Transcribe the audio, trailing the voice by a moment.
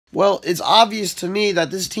Well, it's obvious to me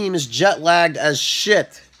that this team is jet lagged as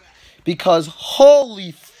shit. Because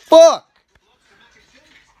holy fuck.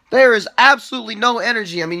 There is absolutely no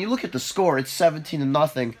energy. I mean, you look at the score, it's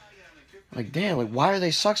 17-0. Like, damn, like, why do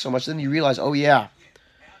they suck so much? Then you realize, oh yeah,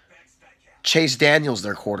 Chase Daniels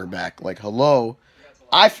their quarterback. Like, hello.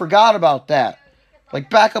 I forgot about that.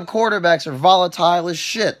 Like, backup quarterbacks are volatile as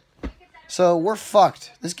shit. So, we're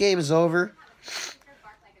fucked. This game is over.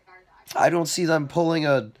 I don't see them pulling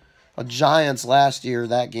a Giants last year,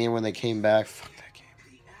 that game when they came back. Fuck that game.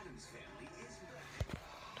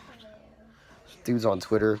 Dude's on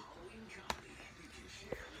Twitter.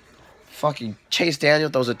 Fucking Chase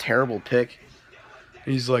Daniels, that was a terrible pick.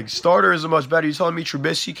 He's like, starter isn't much better. You telling me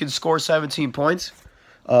Trubisky can score 17 points?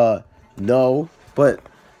 No. But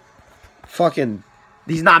fucking,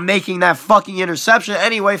 he's not making that fucking interception.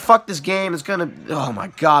 Anyway, fuck this game. It's gonna, oh my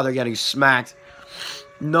God, they're getting smacked.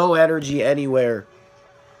 No energy anywhere.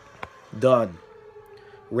 Done.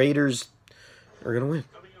 Raiders are gonna win.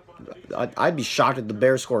 I'd be shocked if the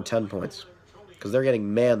Bears score 10 points. Because they're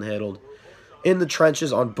getting manhandled in the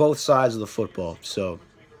trenches on both sides of the football. So,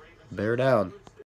 bear down.